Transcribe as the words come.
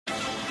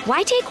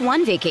Why take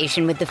one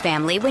vacation with the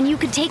family when you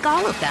could take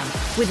all of them?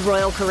 With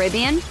Royal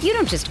Caribbean, you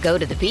don't just go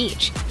to the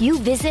beach. You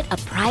visit a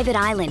private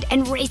island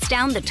and race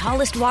down the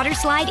tallest water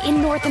slide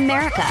in North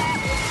America.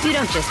 You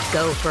don't just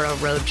go for a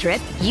road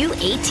trip. You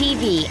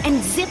ATV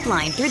and zip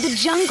line through the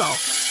jungle.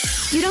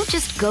 You don't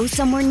just go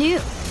somewhere new.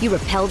 You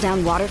rappel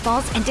down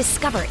waterfalls and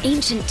discover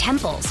ancient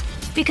temples.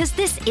 Because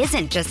this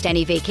isn't just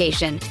any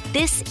vacation.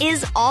 This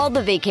is all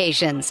the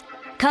vacations.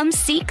 Come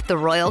seek the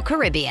Royal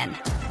Caribbean.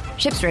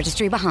 Ships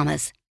Registry,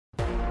 Bahamas.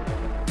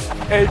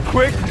 A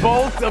quick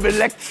bolt of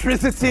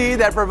electricity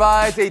that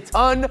provides a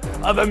ton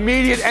of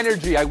immediate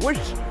energy. I wish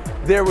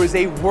there was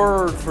a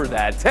word for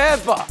that.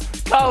 Tampa,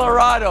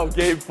 Colorado,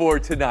 Game 4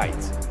 tonight.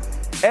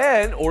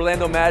 And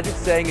Orlando Magic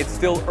saying it's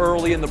still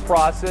early in the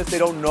process. They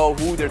don't know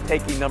who they're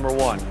taking number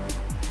one.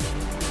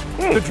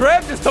 The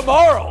draft is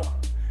tomorrow.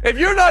 If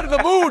you're not in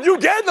the mood, you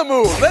get in the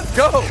mood. Let's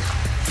go.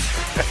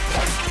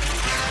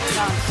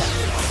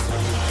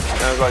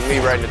 Sounds like me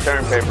writing a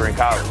term paper in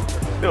college.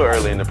 Still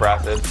early in the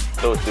process.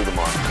 So it's due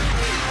tomorrow.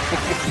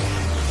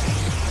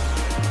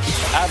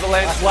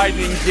 Avalanche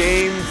Lightning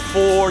Game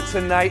 4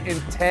 tonight in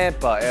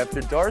Tampa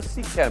after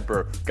Darcy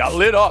Kuemper got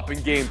lit up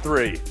in Game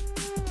 3.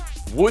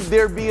 Would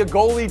there be a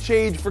goalie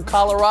change for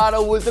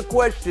Colorado was the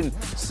question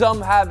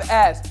some have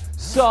asked.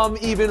 Some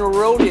even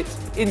wrote it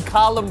in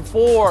column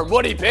form.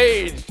 Woody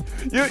Page,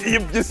 you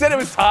said it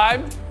was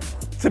time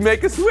to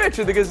make a switch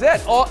in the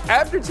Gazette.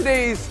 After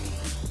today's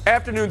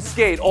afternoon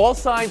skate, all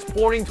signs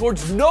pointing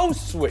towards no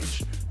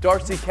switch.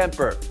 Darcy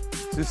Kuemper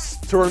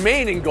to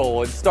remain in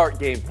goal and start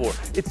Game 4.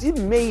 It's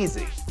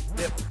amazing.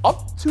 They're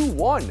up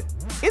 2-1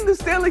 in the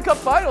Stanley Cup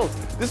Finals.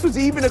 This was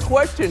even a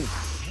question.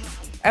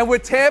 And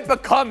with Tampa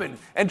coming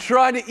and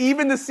trying to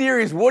even the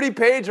series, Woody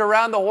Page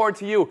around the horn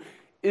to you.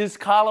 Is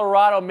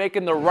Colorado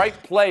making the right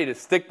play to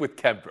stick with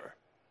Kuemper?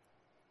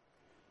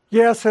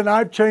 Yes, and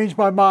I've changed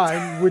my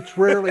mind, which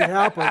rarely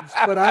happens.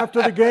 But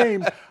after the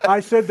game,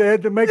 I said they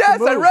had to make the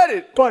move. Yes, I read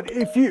it.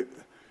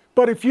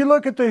 But if you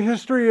look at the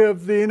history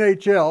of the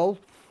NHL,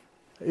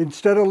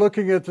 instead of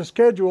looking at the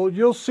schedule,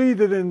 you'll see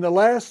that in the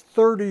last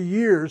 30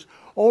 years,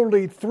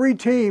 only 3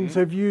 teams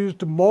have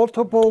used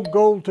multiple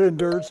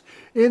goaltenders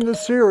in the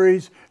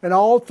series, and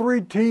all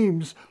 3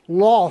 teams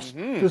lost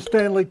the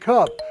Stanley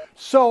Cup.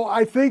 So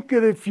I think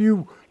that if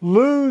you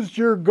lose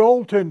your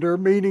goaltender,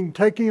 meaning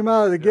taking him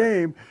out of the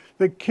game,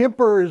 that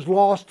Kuemper is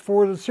lost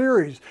for the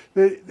series.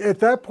 At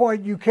that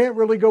point, you can't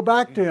really go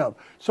back to him.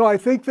 So I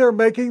think they're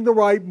making the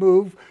right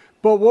move.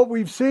 But what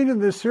we've seen in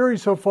this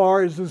series so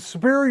far is the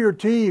superior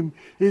team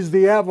is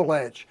the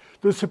Avalanche.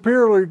 The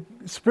superior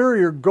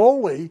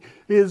goalie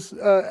is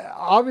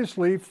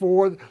obviously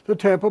for the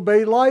Tampa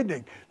Bay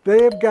Lightning.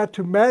 They have got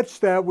to match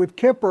that with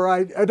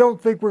Kuemper. I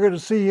don't think we're going to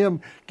see him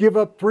give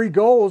up 3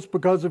 goals,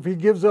 because if he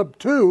gives up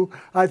 2,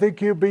 I think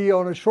he'll be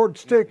on a short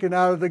stick and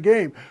out of the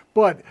game.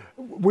 But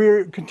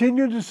we're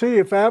continuing to see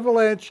if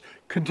Avalanche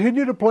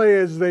continue to play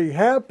as they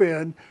have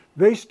been,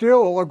 they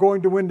still are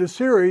going to win the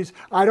series.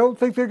 I don't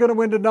think they're going to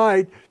win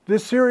tonight.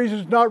 This series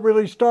is not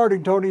really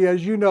starting, Tony,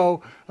 as you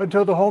know,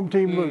 until the home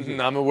team loses.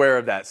 I'm aware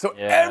of that. So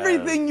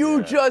everything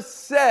you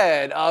just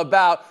said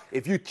about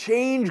if you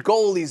change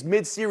goalies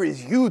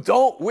mid-series, you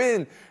don't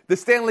win the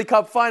Stanley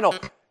Cup Final,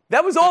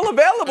 that was all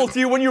available to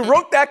you when you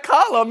wrote that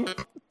column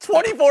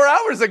 24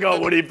 hours ago,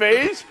 Woody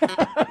Page.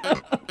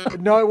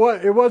 No,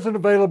 it wasn't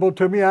available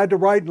to me. I had to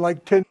write in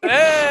like 10.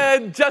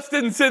 And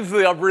Justin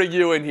Sinsley, I'll bring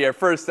you in here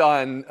first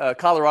on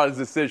Colorado's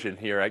decision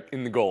here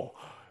in the goal.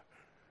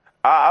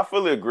 I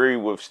fully agree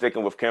with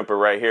sticking with Kuemper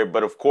right here,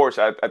 but of course,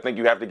 I think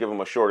you have to give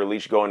him a shorter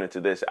leash going into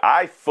this.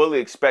 I fully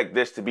expect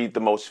this to be the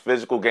most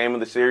physical game of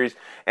the series,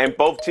 and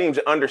both teams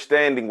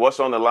understanding what's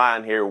on the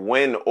line here,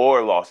 win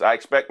or loss. I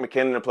expect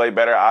McKinnon to play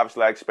better.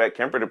 Obviously, I expect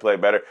Kuemper to play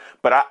better,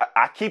 but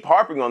I keep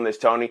harping on this,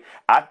 Tony.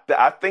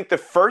 I think the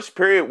first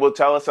period will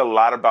tell us a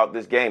lot about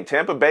this game.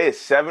 Tampa Bay is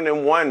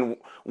 7-1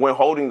 when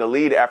holding the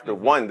lead after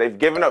 1. They've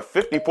given up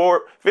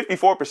 54%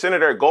 of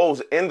their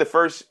goals in the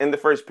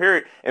first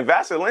period, and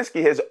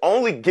Vasilevsky has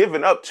only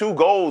given up 2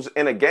 goals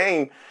in a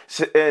game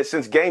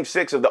since Game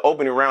 6 of the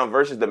opening round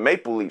versus the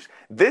Maple Leafs.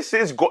 This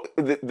is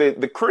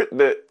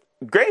the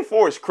Game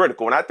 4 is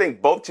critical, and I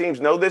think both teams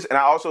know this, and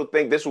I also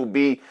think this will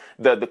be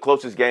the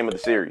closest game of the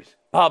series.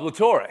 Pablo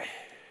Torre.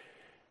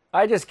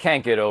 I just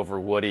can't get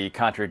over Woody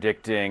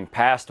contradicting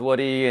past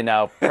Woody and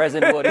now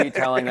present Woody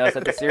telling us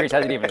that the series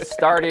hasn't even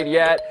started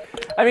yet.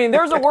 I mean,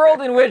 there's a world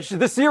in which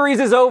the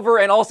series is over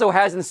and also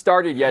hasn't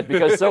started yet,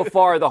 because so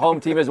far the home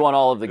team has won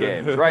all of the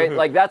games, right?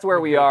 Like, that's where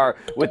we are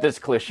with this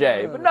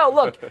cliche. But no,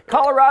 look,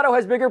 Colorado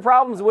has bigger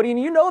problems, Woody, and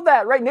you know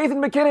that, right?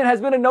 Nathan McKinnon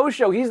has been a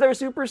no-show. He's their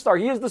superstar.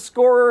 He is the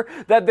scorer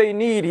that they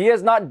need. He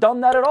has not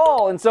done that at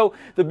all. And so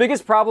the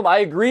biggest problem, I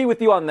agree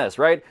with you on this,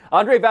 right?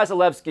 Andrei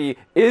Vasilevsky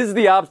is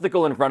the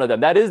obstacle in front of them.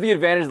 That is the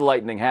advantage the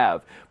Lightning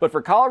have. But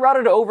for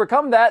Colorado to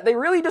overcome that, they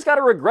really just got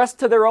to regress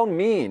to their own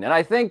mean. And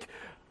I think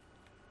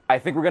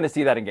we're going to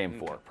see that in Game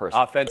 4,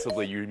 personally.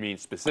 Offensively, you mean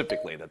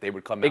specifically that they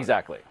would come out,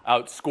 exactly,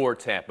 outscore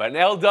Tampa. And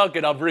L.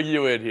 Duncan, I'll bring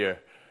you in here.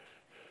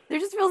 There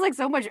just feels like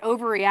so much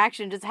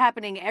overreaction just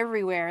happening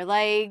everywhere.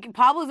 Like,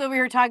 Pablo's over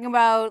here talking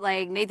about,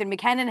 like, Nathan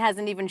McKinnon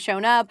hasn't even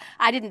shown up.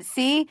 I didn't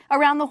see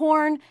Around the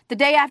Horn the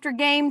day after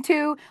game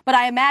 2, but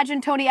I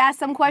imagine Tony asked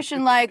some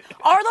question like,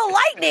 are the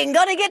Lightning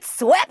going to get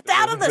swept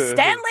out of the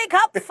Stanley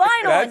Cup final?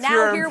 That's and now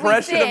your here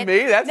impression we sit. of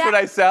me? That's now, what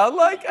I sound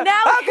like?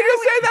 Now How can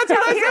you say that's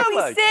what I here sound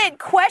we like? sit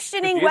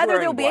questioning He's whether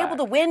wearing they'll be black. able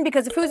to win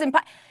because of who's in.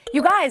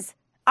 You guys,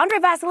 Andrei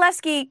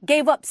Vasilevsky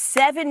gave up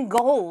 7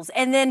 goals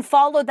and then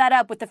followed that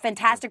up with the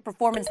fantastic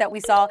performance that we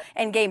saw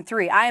in Game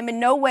 3. I am in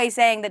no way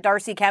saying that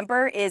Darcy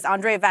Kemper is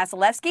Andrei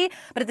Vasilevsky,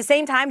 but at the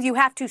same time, you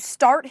have to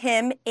start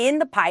him in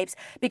the pipes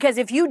because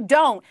if you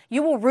don't,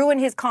 you will ruin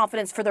his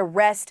confidence for the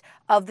rest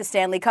of the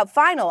Stanley Cup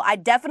final. I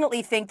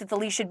definitely think that the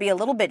leash should be a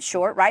little bit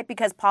short, right?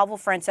 Because Pavel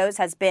Francouz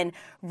has been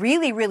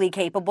really, really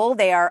capable.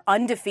 They are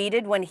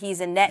undefeated when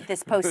he's in net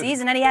this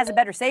postseason, and he has a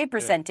better save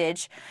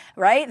percentage,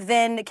 right,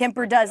 than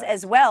Kemper does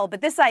as well.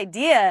 But this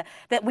idea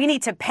that we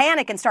need to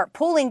panic and start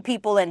pulling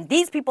people and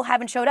these people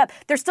haven't showed up.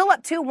 They're still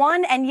up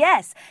 2-1, and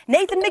yes,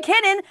 Nathan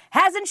McKinnon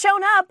hasn't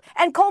shown up,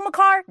 and Cole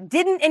Makar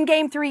didn't in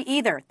Game 3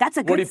 either. That's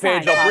a good Woody sign.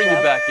 Page, I'll bring you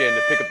Pablo. back in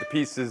to pick up the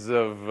pieces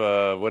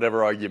of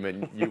whatever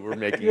argument you were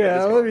making. at Yeah,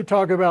 this let moment. me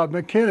talk about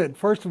McKinnon.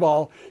 First of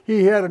all,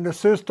 he had an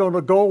assist on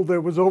a goal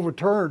that was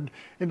overturned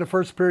in the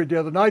first period the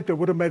other night that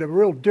would have made a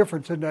real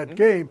difference in that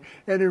game.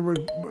 And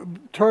in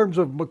terms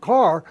of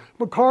Makar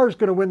is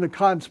going to win the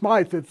Conn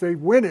Smythe if they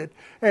win it.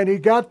 And he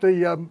got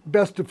the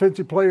best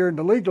defensive player in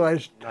the league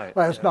last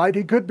night.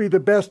 He could be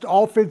the best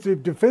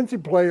offensive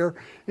defensive player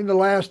in the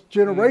last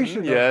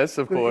generation. Yes,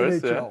 of the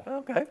course. Yeah. NHL.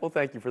 Okay, well,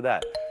 thank you for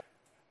that.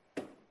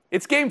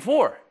 It's Game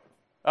 4,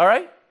 all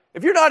right?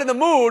 If you're not in the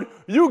mood,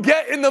 you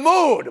get in the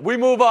mood. We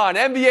move on.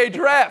 NBA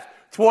draft,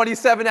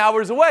 27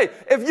 hours away.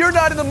 If you're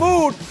not in the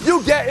mood,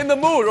 you get in the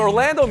mood.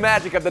 Orlando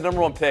Magic have the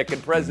 #1 pick,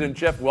 and President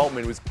Jeff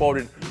Weltman was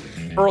quoted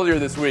earlier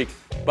this week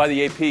by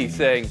the AP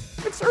saying,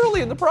 it's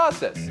early in the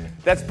process.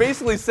 That's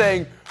basically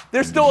saying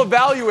they're still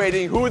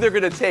evaluating who they're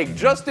going to take.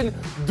 Justin,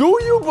 do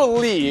you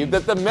believe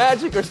that the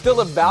Magic are still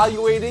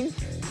evaluating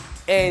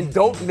and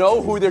don't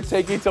know who they're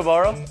taking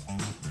tomorrow?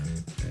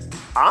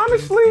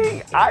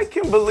 Honestly, I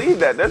can believe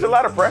that. There's a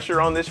lot of pressure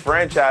on this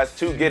franchise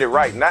to get it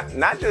right.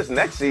 Not just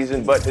next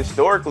season, but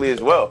historically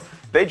as well.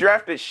 They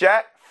drafted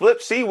Shaq,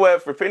 flipped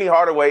C-Webb for Penny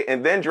Hardaway,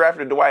 and then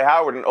drafted Dwight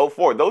Howard in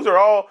 2004. Those are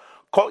all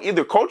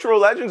either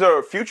cultural legends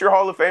or future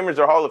Hall of Famers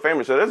or Hall of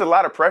Famers. So there's a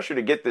lot of pressure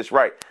to get this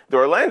right. The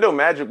Orlando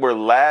Magic were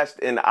last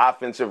in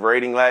offensive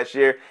rating last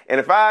year. And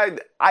if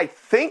I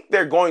think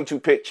they're going to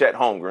pick Chet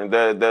Holmgren,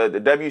 the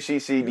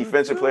WCC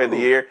Defensive Player of the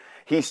Year.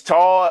 He's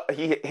tall,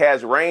 he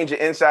has range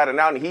inside and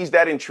out, and he's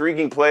that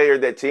intriguing player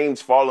that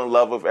teams fall in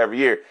love with every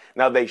year.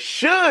 Now, they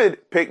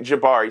should pick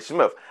Jabari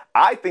Smith.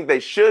 I think they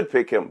should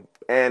pick him,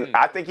 and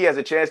I think he has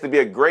a chance to be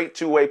a great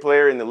two-way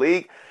player in the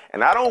league.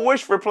 And I don't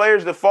wish for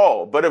players to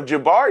fall, but if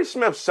Jabari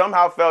Smith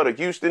somehow fell to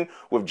Houston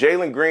with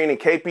Jalen Green and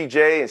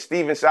KPJ and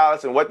Steven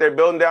Silas and what they're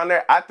building down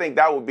there, I think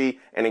that would be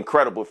an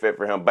incredible fit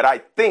for him. But I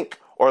think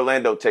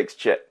Orlando takes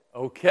Chet.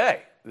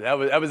 Okay. That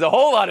was a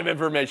whole lot of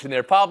information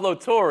there. Pablo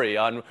Torre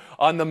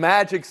on the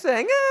Magic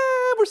saying,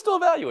 we're still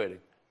evaluating.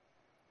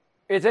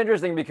 It's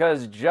interesting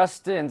because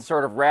Justin's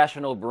sort of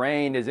rational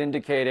brain is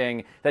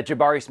indicating that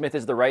Jabari Smith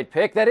is the right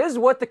pick. That is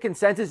what the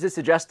consensus is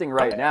suggesting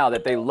right now,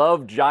 that they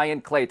love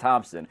giant Klay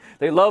Thompson.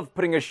 They love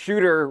putting a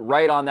shooter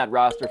right on that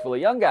roster full of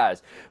young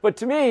guys. But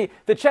to me,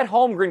 the Chet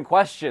Holmgren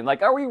question,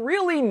 like, are we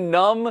really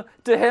numb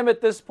to him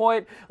at this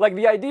point? Like,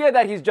 the idea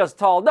that he's just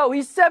tall. No,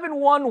 he's 7'1",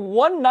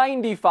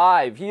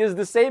 195. He is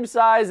the same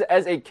size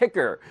as a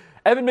kicker.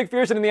 Evan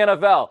McPherson in the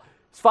NFL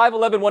is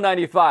 5'11",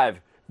 195.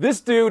 This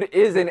dude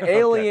is an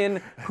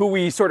alien who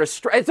we sort of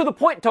and so the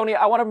point, Tony,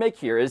 I want to make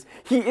here is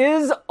he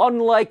is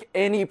unlike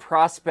any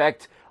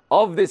prospect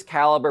of this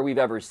caliber we've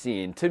ever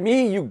seen. To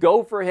me, you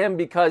go for him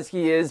because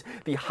he is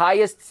the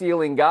highest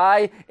ceiling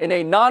guy in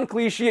a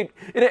non-cliche,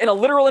 in a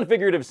literal and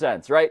figurative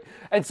sense, right?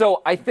 And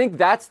so I think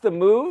that's the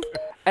move.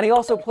 And he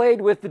also played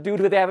with the dude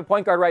who they have at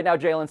point guard right now,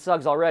 Jalen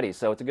Suggs, already.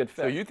 So it's a good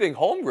fit. So you think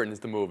Holmgren is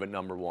the move at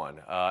 #1.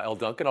 El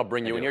Duncan, I'll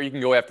bring you in here. You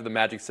can go after the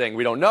Magic saying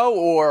we don't know,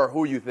 or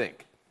who you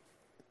think.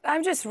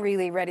 I'm just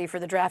really ready for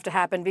the draft to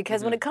happen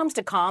because when it comes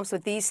to comps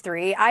with these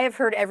three, I have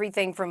heard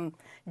everything from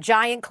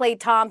giant Klay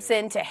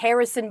Thompson to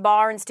Harrison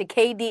Barnes to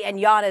KD and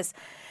Giannis.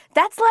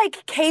 That's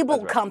like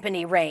cable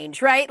company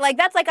range, right? Like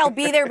that's like I'll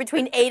be there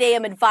between 8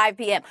 a.m. and 5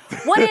 p.m.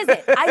 What is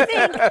it? I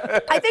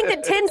think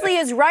that Tinsley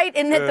is right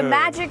in that the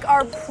Magic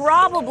are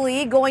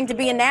probably going to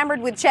be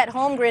enamored with Chet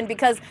Holmgren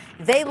because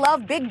they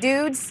love big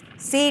dudes.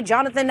 See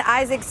Jonathan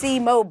Isaac, see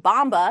Mo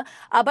Bamba.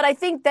 But I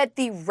think that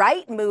the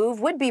right move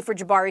would be for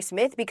Jabari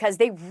Smith because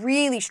they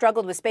really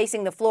struggled with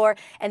spacing the floor.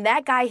 And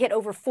that guy hit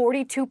over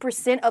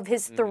 42% of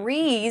his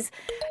threes,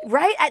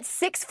 right at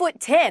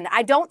 6'10".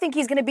 I don't think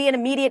he's going to be an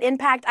immediate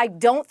impact. I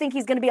don't think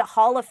he's going to be a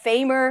Hall of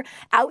Famer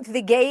out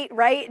the gate,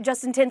 right,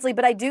 Justin Tinsley?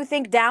 But I do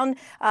think down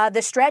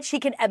the stretch he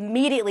can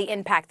immediately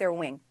impact their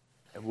wing.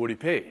 And Woody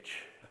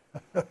Page.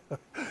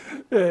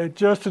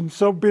 Justin's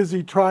so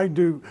busy trying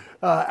to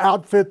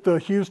outfit the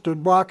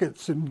Houston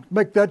Rockets and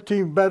make that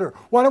team better.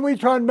 Why don't we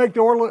try and make the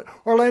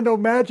Orlando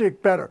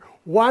Magic better?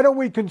 Why don't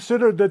we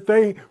consider that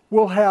they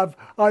will have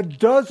a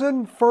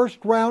dozen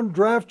first-round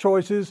draft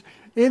choices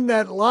in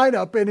that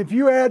lineup? And if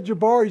you add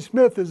Jabari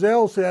Smith, as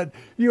Elle said,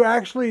 you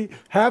actually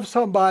have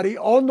somebody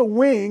on the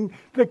wing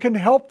that can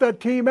help that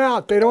team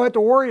out. They don't have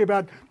to worry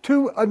about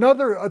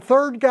a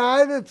third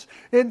guy that's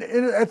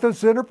at the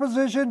center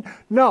position.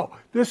 No,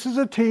 this is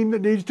a team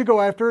that needs to go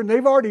after, and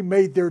they've already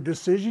made their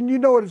decision. You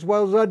know it as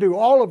well as I do,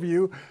 all of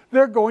you.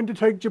 They're going to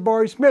take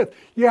Jabari Smith.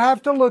 You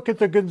have to look at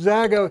the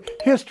Gonzaga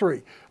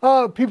history.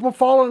 People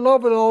fall in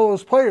love with all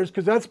those players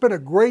because that's been a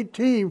great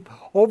team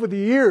over the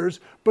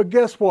years. But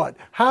guess what?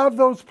 How have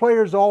those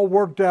players all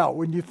worked out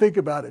when you think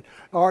about it?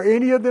 Are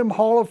any of them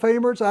Hall of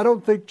Famers? I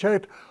don't think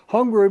Chet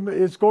Holmgren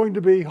is going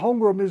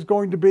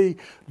to be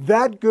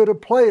that good a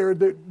player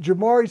that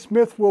Jabari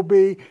Smith will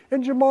be.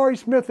 And Jabari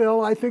Smith,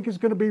 I think, is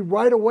going to be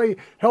right away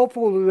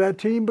helpful to that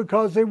team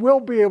because they will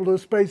be able to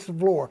space the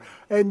floor.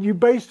 And you,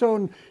 based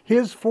on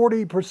his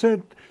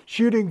 40%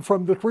 shooting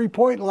from the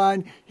three-point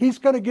line, he's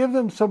going to give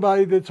them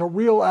somebody that's a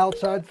real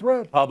outside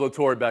threat. Pablo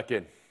Torre back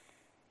in.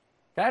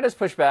 Can I just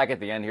push back at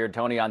the end here,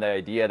 Tony, on the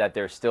idea that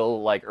they're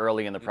still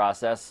early in the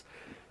process?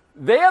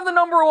 They have the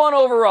number 1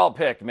 overall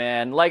pick,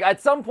 man. At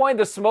some point,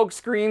 the smoke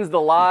screens, the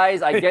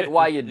lies, I get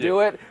why you do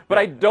it, but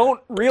I don't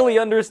really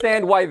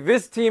understand why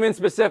this team in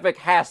specific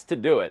has to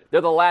do it. They're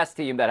the last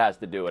team that has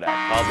to do it.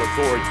 Pablo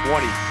Torre,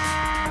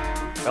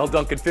 20. Elle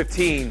Duncan,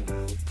 15.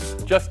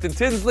 Justin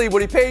Tinsley,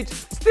 Woody Page,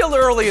 still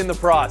early in the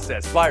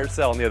process. Buy or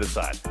sell on the other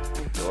side.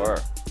 Sure.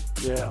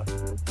 Yeah.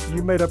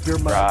 You made up your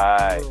mind.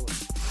 Right.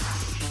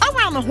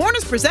 Around the Horn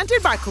is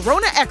presented by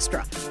Corona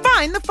Extra.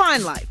 Find the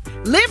fine life.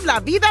 Live la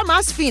vida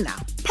más fina.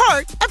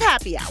 Part of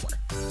Happy Hour.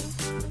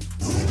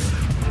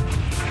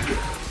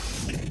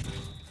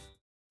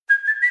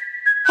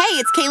 Hey,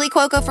 it's Kaylee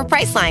Cuoco for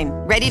Priceline.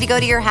 Ready to go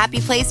to your happy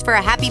place for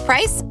a happy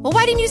price? Well,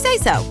 why didn't you say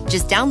so?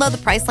 Just download the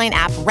Priceline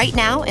app right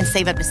now and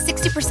save up to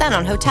 60%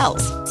 on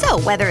hotels. So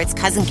whether it's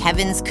Cousin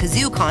Kevin's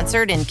Kazoo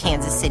Concert in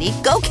Kansas City,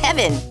 go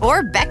Kevin,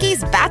 or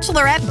Becky's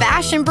Bachelorette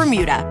Bash in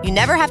Bermuda, you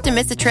never have to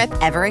miss a trip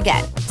ever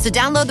again. So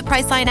download the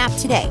Priceline app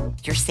today.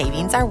 Your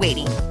savings are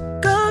waiting.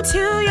 Go to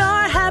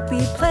your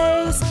happy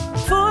place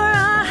for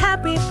a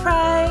happy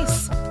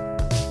price.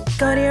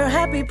 Go to your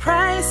happy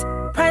price,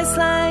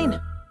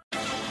 Priceline.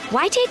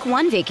 Why take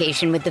one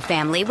vacation with the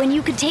family when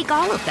you could take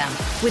all of them?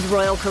 With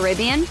Royal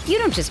Caribbean, you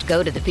don't just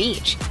go to the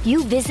beach.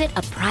 You visit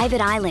a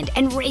private island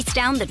and race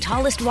down the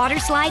tallest water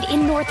slide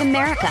in North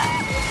America.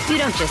 You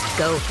don't just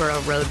go for a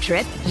road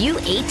trip. You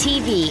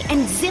ATV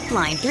and zip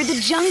line through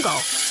the jungle.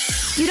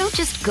 You don't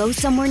just go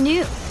somewhere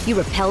new.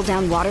 You rappel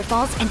down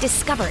waterfalls and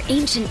discover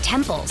ancient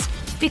temples.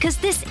 Because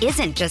this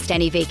isn't just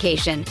any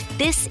vacation.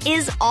 This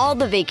is all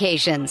the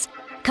vacations.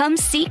 Come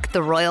seek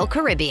the Royal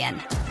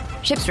Caribbean.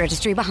 Ships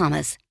Registry,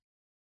 Bahamas.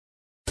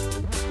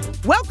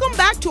 Welcome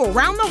back to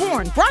Around the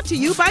Horn, brought to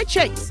you by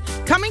Chase.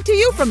 Coming to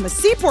you from the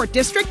Seaport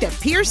District at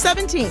Pier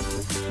 17.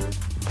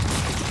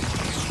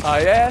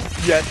 I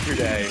asked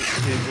yesterday,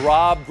 is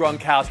Rob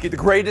Gronkowski the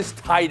greatest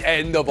tight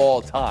end of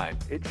all time?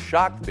 It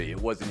shocked me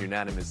it wasn't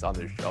unanimous on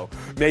this show.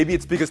 Maybe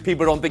it's because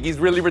people don't think he's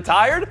really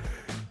retired?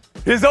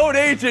 His own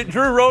agent,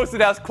 Drew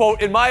Rosenhaus,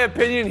 quote, "In my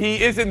opinion,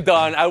 he isn't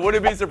done. I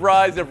wouldn't be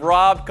surprised if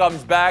Rob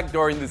comes back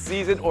during the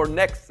season or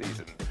next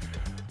season."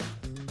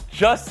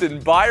 Justin,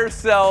 buy or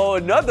sell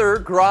another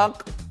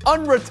Gronk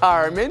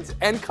unretirement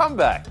and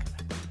comeback?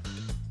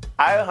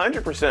 I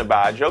 100%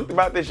 buy. I joked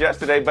about this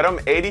yesterday, but I'm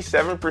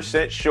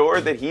 87%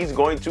 sure that he's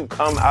going to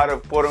come out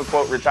of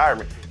quote-unquote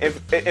retirement.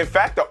 In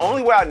fact, the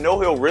only way I know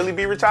he'll really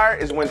be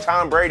retired is when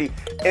Tom Brady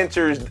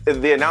enters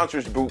the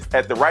announcer's booth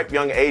at the ripe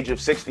young age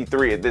of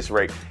 63 at this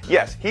rate.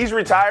 Yes, he's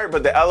retired,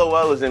 but the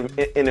LOL is in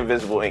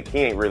invisible ink. He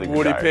ain't really retired.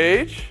 Woody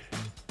Page?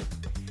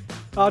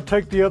 I'll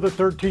take the other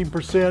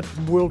 13%,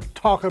 and we'll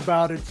talk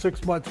about it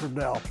 6 months from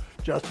now,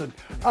 Justin.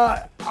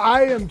 I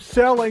am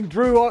selling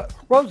Drew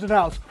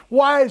Rosenhaus.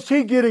 Why is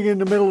he getting in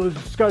the middle of the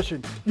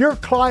discussion? Your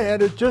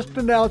client has just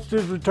announced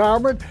his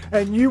retirement,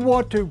 and you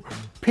want to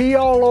pee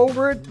all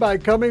over it by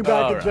coming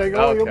back and saying,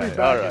 he'll be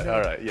back.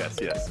 All right.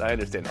 Yes, I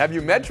understand. Have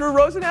you met Drew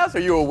Rosenhaus? Are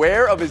you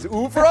aware of his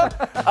oeuvre?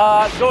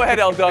 Go ahead,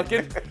 Elle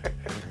Duncan.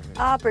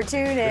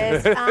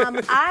 Opportunist.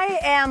 I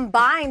am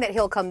buying that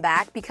he'll come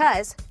back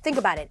because, think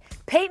about it,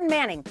 Peyton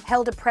Manning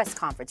held a press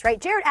conference, right?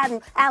 Jared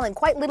Allen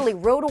quite literally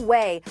rode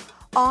away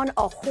on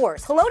a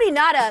horse. Haloti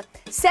Ngata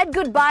said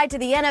goodbye to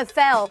the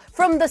NFL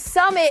from the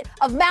summit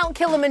of Mount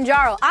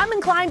Kilimanjaro. I'm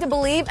inclined to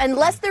believe,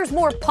 unless there's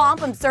more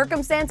pomp and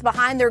circumstance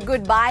behind their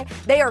goodbye,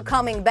 they are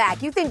coming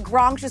back. You think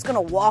Gronk's just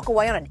going to walk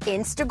away on an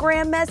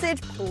Instagram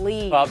message?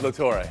 Please. Pablo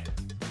Torre.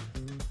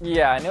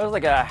 Yeah, and it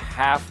was a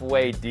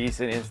halfway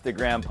decent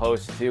Instagram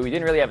post, too. He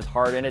didn't really have his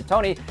heart in it.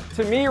 Tony,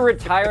 to me,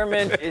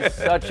 retirement is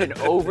such an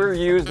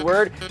overused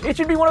word. It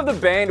should be one of the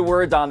banned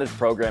words on this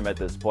program at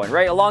this point,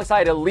 right?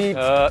 Alongside elite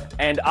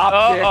and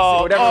optics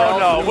and whatever else.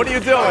 No. What are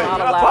you doing?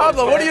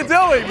 Pablo, what are you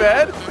doing,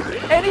 man?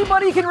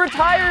 Anybody can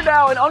retire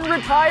now, and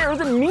unretire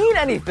doesn't mean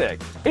anything.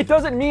 It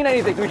doesn't mean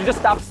anything. We should just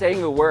stop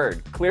saying the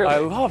word, clearly. I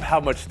love how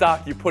much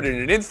stock you put in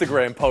an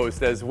Instagram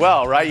post as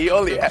well, right?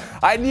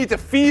 I need to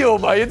feel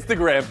my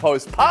Instagram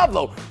post.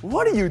 Pablo,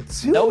 what are you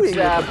doing? No with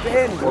jab, the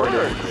banned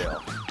word?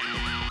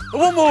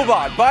 We'll move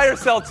on. Buy or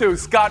sell two.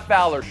 Scott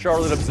Fowler,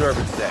 Charlotte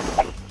Observer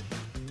today.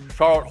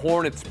 Charlotte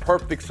Hornets'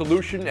 perfect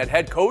solution at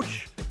head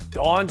coach,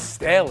 Dawn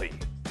Staley.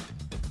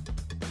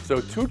 So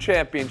 2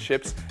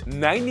 championships,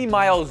 90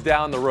 miles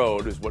down the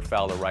road is what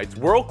Fowler writes.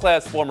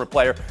 World-class former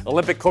player,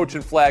 Olympic coach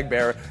and flag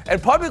bearer,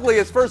 and publicly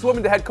as first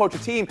woman to head coach a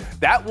team.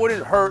 That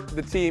wouldn't hurt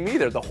the team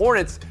either. The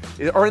Hornets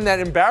are in that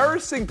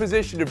embarrassing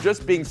position of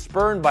just being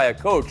spurned by a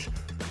coach.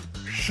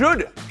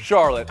 Should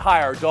Charlotte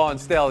hire Dawn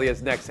Staley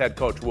as next head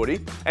coach,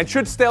 Woody? And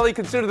should Staley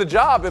consider the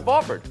job if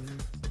offered?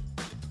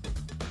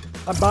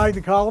 I'm buying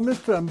the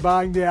columnist, I'm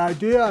buying the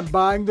idea, I'm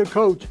buying the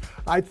coach.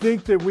 I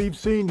think that we've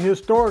seen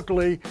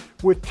historically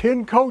with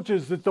 10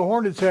 coaches that the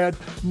Hornets had,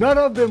 none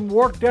of them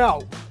worked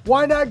out.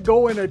 Why not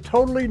go in a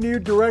totally new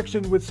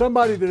direction with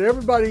somebody that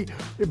everybody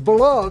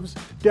loves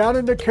down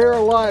in the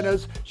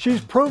Carolinas? She's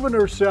proven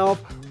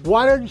herself.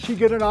 Why doesn't she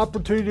get an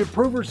opportunity to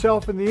prove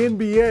herself in the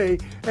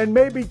NBA and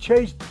maybe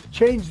change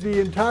the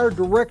entire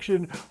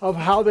direction of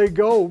how they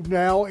go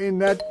now in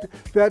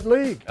that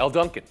league? L.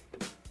 Duncan.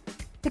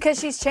 Because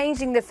she's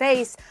changing the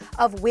face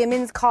of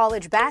women's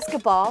college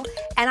basketball,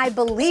 and I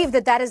believe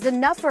that is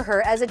enough for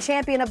her as a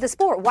champion of the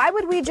sport. Why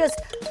would we just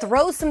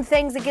throw some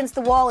things against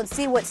the wall and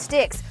see what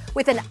sticks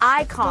with an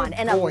icon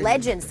and a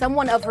legend,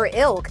 someone of her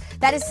ilk?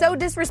 That is so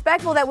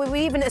disrespectful that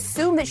we even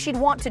assume that she'd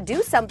want to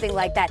do something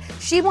like that.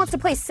 She wants to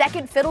play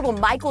second fiddle to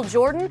Michael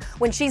Jordan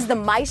when she's the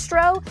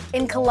maestro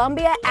in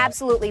Columbia?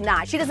 Absolutely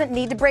not. She doesn't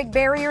need to break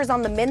barriers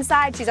on the men's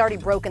side. She's already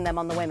broken them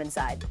on the women's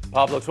side.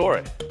 Pablo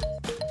Torre.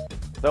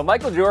 So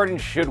Michael Jordan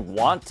should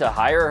want to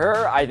hire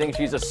her. I think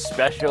she's a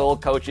special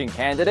coaching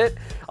candidate.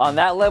 On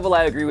that level,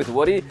 I agree with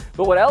Woody.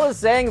 But what Elle is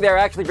saying there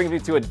actually brings me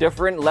to a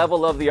different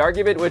level of the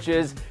argument, which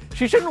is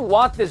she shouldn't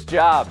want this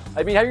job.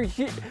 I mean,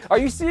 are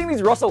you seeing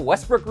these Russell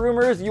Westbrook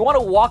rumors? You want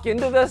to walk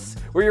into this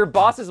where your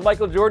boss is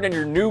Michael Jordan and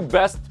your new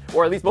best,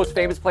 or at least most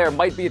famous player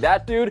might be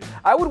that dude?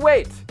 I would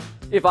wait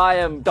if I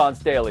am Dawn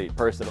Staley,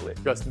 personally.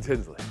 Justin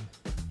Tinsley.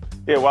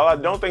 Yeah, while I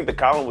don't think the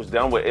column was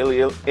done with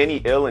any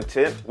ill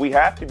intent, we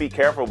have to be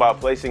careful about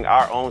placing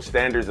our own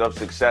standards of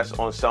success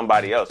on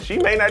somebody else. She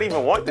may not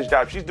even want this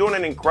job. She's doing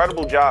an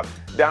incredible job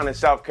down in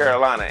South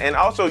Carolina. And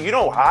also, you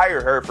don't hire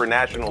her for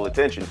national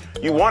attention.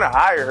 You want to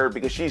hire her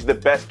because she's the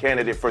best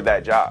candidate for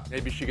that job.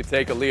 Maybe she could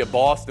take Aaliyah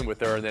Boston with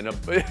her, and then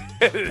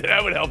that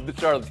would help the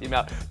Charlotte team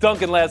out.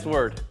 Duncan, last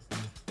word.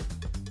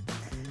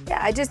 Yeah,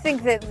 I just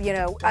think that,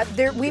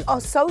 we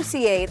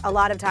associate a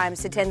lot of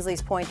times, to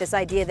Tinsley's point, this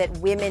idea that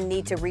women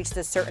need to reach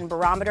this certain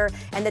barometer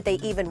and that they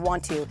even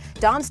want to.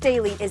 Dawn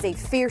Staley is a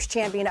fierce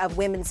champion of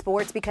women's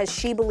sports because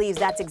she believes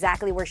that's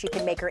exactly where she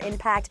can make her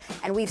impact,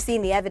 and we've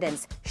seen the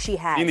evidence she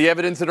has. Seen the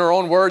evidence in her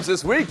own words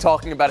this week,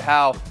 talking about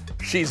how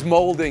she's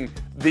molding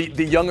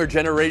the younger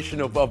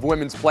generation of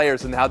women's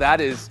players and how that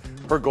is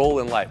her goal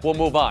in life. We'll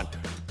move on.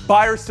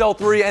 Buy or sell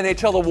 3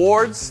 NHL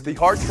awards. The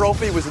Hart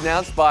Trophy was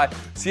announced by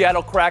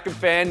Seattle Kraken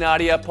fan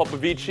Nadia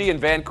Popovici and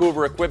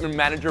Vancouver equipment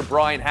manager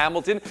Brian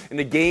Hamilton in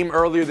the game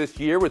earlier this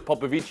year with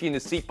Popovici in the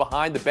seat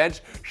behind the bench.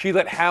 She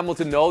let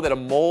Hamilton know that a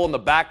mole on the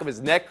back of his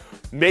neck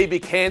may be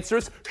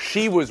cancerous.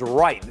 She was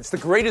right. It's the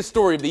greatest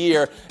story of the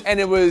year, and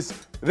it was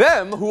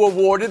them who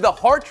awarded the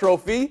Hart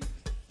Trophy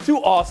to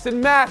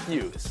Austin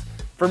Matthews.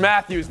 For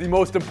Matthews, the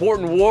most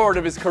important award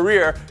of his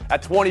career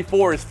at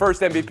 24, his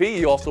first MVP.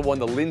 He also won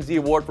the Lindsay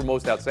Award for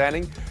Most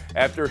Outstanding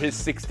after his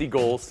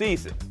 60-goal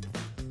season.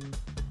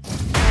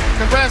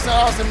 Congrats to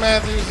Austin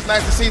Matthews. It's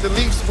nice to see the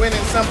Leafs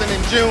winning something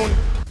in June.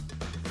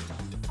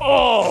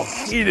 Oh,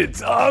 Keaton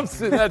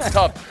Thompson, that's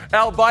tough.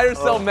 Al, buy or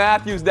sell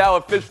Matthews now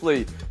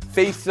officially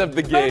face of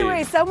the game. By the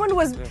way, someone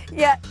was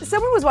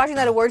watching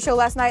that award show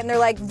last night, and they're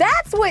like,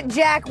 that's what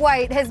Jack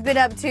White has been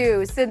up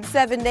to since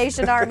Seven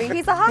Nation Army.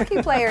 He's a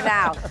hockey player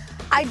now.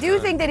 I do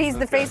think that he's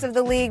the face of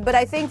the league, but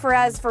I think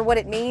for what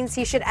it means,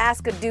 he should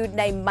ask a dude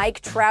named Mike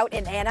Trout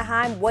in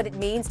Anaheim what it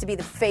means to be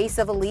the face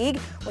of a league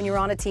when you're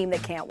on a team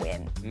that can't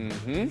win.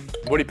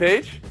 Mm-hmm. Woody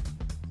Page?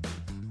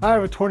 I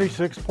have a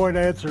 26-point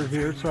answer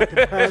here, so I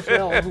can pass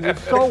L. It was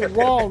so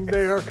wrong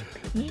there.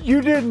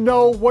 You didn't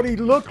know what he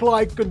looked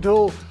like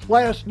until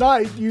last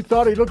night. You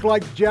thought he looked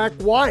like Jack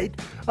White.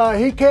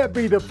 He can't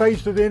be the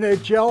face of the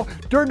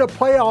NHL. During the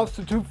playoffs,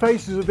 the two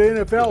faces of the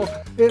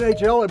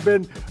NHL have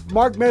been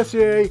Mark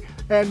Messier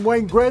and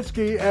Wayne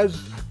Gretzky as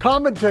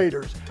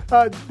commentators.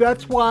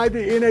 That's why the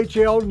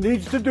NHL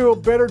needs to do a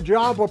better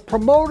job of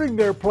promoting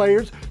their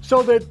players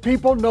so that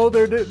people know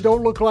they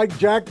don't look like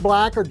Jack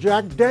Black or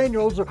Jack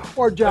Daniels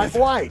or Jack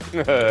White.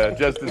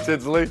 Justin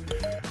Tinsley?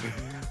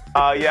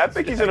 Yeah, I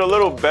think he's in a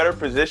little better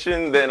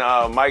position than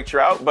Mike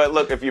Trout. But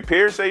look, if your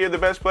peers say you're the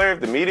best player, if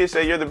the media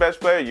say you're the best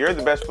player, you're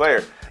the best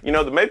player. You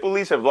know, the Maple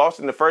Leafs have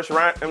lost in the first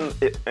round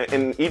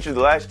in each of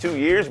the last 2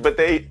 years, but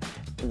they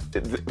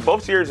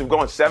both series have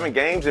gone 7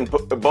 games, and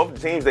both the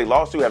teams they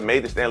lost to have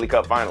made the Stanley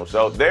Cup Final.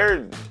 So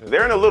they're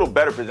in a little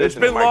better position. It's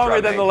been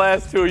longer than the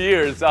last 2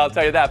 years, I'll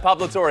tell you that.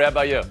 Pablo Torre, how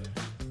about you?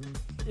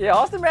 Yeah,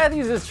 Austin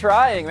Matthews is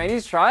trying, man.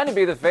 He's trying to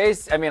be the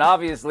face. I mean,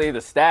 obviously, the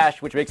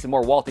stash, which makes him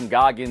more Walton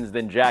Goggins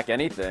than Jack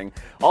anything.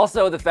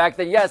 Also, the fact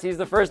that, yes, he's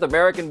the first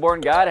American-born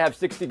guy to have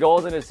 60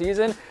 goals in a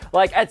season.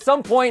 Like, at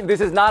some point,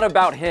 this is not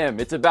about him.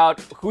 It's about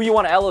who you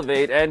want to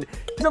elevate. And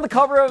he's on the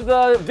cover of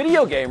the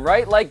video game,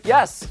 right? Like,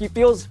 yes, he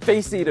feels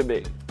facey to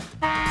me.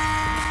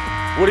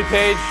 Woody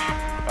Page,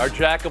 our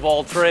jack of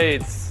all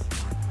trades.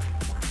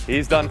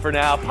 He's done for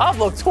now.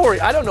 Pablo Torre,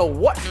 I don't know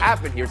what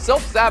happened here.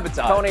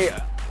 Self-sabotage. Tony,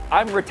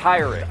 I'm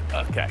retiring.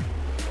 Okay.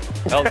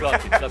 Elle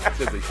Duncan, Justin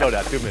Tinsley,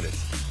 Showdown, 2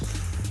 minutes.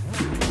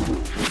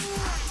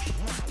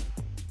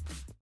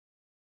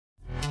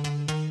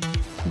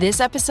 This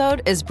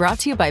episode is brought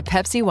to you by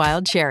Pepsi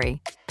Wild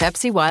Cherry.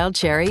 Pepsi Wild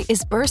Cherry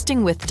is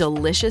bursting with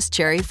delicious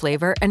cherry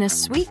flavor and a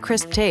sweet,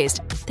 crisp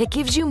taste that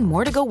gives you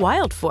more to go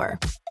wild for.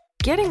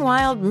 Getting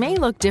wild may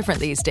look different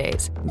these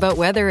days, but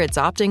whether it's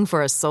opting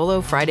for a solo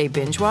Friday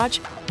binge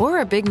watch or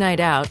a big night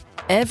out,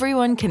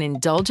 everyone can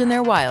indulge in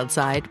their wild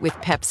side with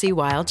Pepsi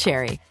Wild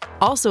Cherry.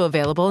 Also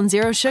available in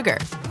Zero Sugar.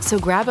 So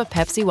grab a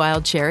Pepsi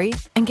Wild Cherry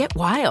and get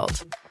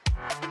wild.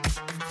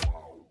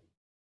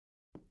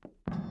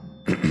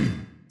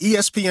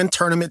 ESPN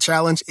Tournament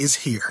Challenge is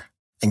here.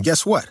 And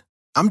guess what?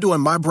 I'm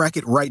doing my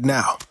bracket right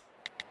now.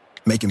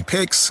 Making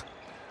picks,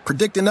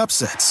 predicting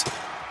upsets,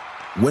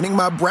 winning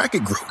my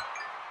bracket group,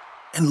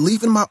 and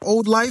leaving my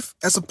old life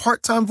as a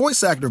part-time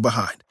voice actor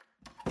behind.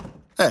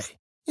 Hey,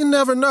 you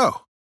never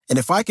know. And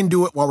if I can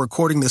do it while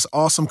recording this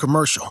awesome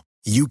commercial,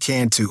 you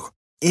can too.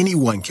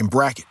 Anyone can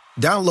bracket.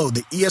 Download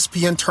the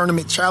ESPN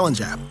Tournament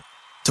Challenge app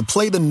to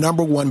play the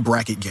 #1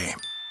 bracket game.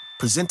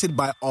 Presented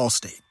by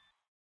Allstate.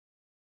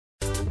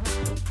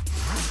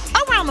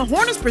 Around the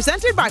Horn is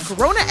presented by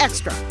Corona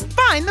Extra.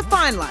 Find the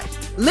fine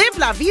life. Live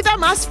la vida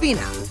más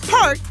fina.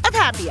 Part of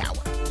Happy Hour.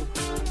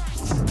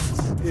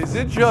 Is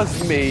it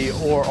just me,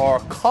 or are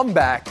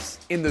comebacks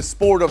in the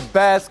sport of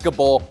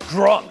basketball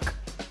drunk?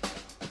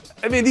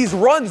 I mean, these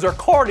runs are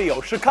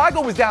cardio.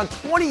 Chicago was down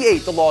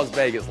 28 to Las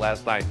Vegas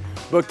last night,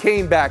 but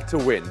came back to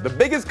win. The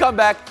biggest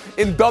comeback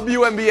in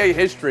WNBA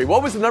history.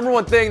 What was the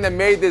 #1 thing that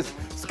made this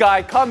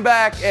Sky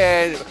comeback?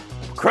 And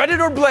credit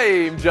or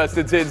blame,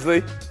 Justin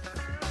Tinsley?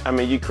 I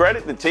mean, you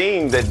credit the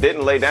team that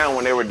didn't lay down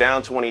when they were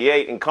down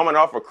 28 and coming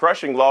off a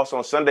crushing loss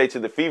on Sunday to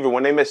the Fever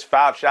when they missed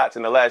 5 shots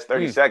in the last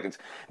 30 seconds.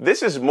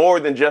 This is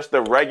more than just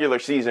a regular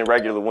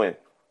win.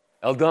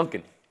 Elle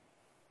Duncan.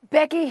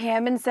 Becky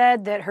Hammon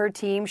said that her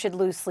team should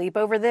lose sleep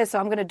over this, so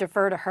I'm going to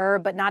defer to her,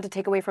 but not to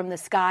take away from the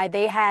Sky.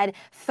 They had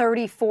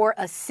 34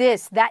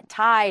 assists. That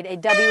tied a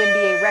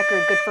WNBA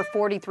record, good for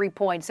 43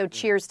 points, so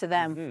cheers to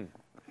them.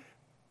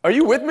 Are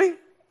you with me?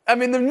 I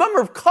mean, the number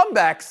of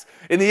comebacks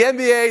in the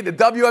NBA, the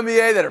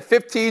WNBA that are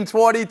 15,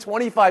 20,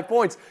 25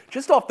 points,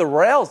 just off the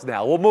rails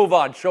now. We'll move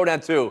on. Showdown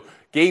 2.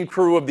 Game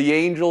crew of the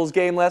Angels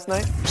game last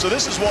night. So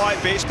this is why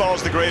baseball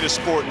is the greatest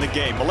sport in the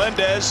game.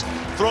 Melendez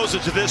throws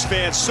it to this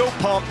fan, so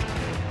pumped.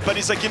 But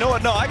he's like, you know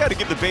what? No, I got to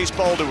give the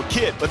baseball to a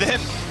kid. But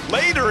then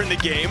later in the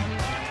game,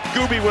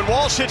 Gooby, when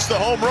Walsh hits the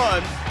home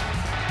run,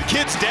 the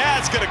kid's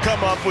dad's going to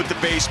come up with the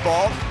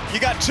baseball. You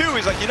got 2.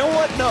 He's like, you know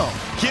what? No.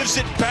 Gives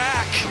it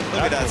back.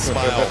 Look at that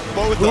smile.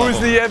 Who's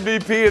the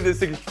MVP of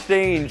this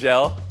exchange,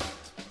 Elle?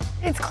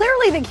 It's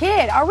clearly the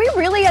kid. Are we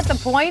really at the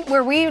point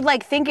where we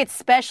think it's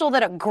special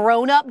that a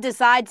grown-up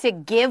decides to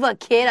give a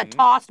kid a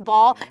tossed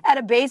ball at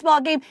a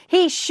baseball game?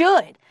 He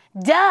should.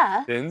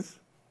 Duh. Tins?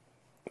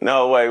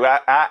 No way.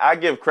 I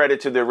give credit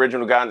to the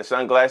original guy in the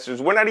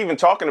sunglasses. We're not even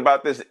talking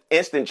about this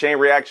instant chain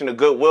reaction of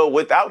goodwill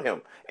without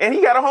him. And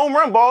he got a home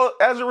run ball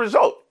as a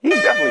result.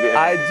 He's definitely the MVP.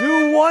 I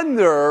do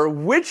wonder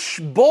which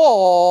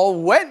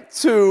ball went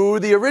to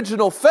the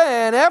original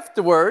fan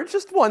afterwards.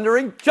 Just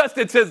wondering.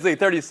 Justin Tinsley,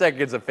 30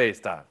 seconds of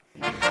FaceTime.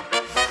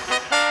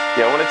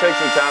 Yeah, I want to take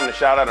some time to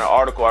shout out an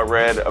article I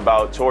read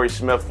about Torrey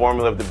Smith,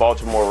 formerly of the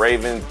Baltimore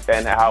Ravens,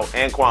 and how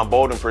Anquan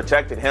Boldin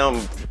protected him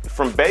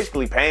from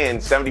basically paying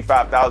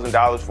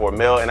 $75,000 for a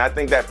meal. And I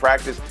think that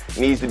practice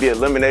needs to be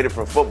eliminated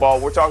from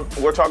football. We're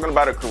talking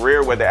about a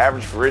career where the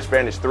average career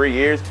span is 3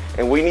 years,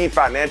 and we need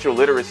financial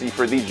literacy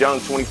for these young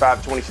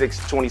 25, 26,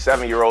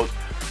 27-year-olds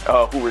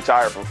who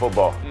retire from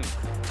football.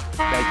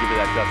 Thank you for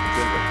that,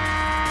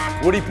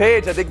 Justin Tinsley. Woody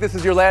Page, I think this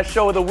is your last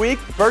show of the week.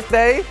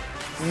 Birthday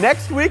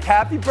next week.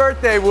 Happy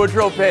birthday,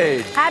 Woodrow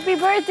Page. Happy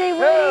birthday,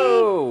 Woody.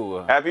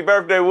 Oh. Happy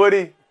birthday,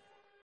 Woody.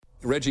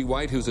 Reggie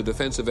White, who's a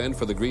defensive end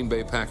for the Green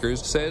Bay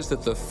Packers, says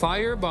that the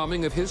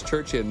firebombing of his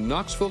church in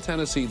Knoxville,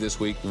 Tennessee this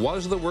week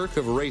was the work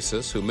of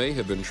racists who may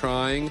have been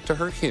trying to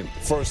hurt him.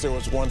 First there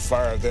was one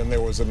fire, then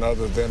there was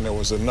another, then there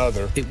was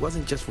another. It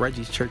wasn't just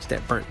Reggie's church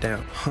that burnt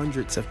down.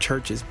 Hundreds of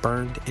churches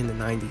burned in the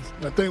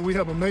 90s. I think we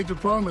have a major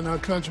problem in our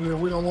country that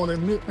we don't want to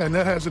admit, and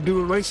that has to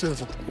do with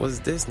racism.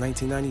 Was this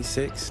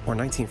 1996 or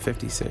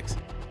 1956?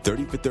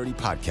 30 for 30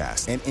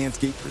 podcast and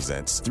Antscape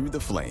presents Through the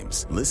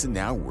Flames. Listen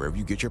now wherever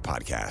you get your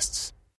podcasts.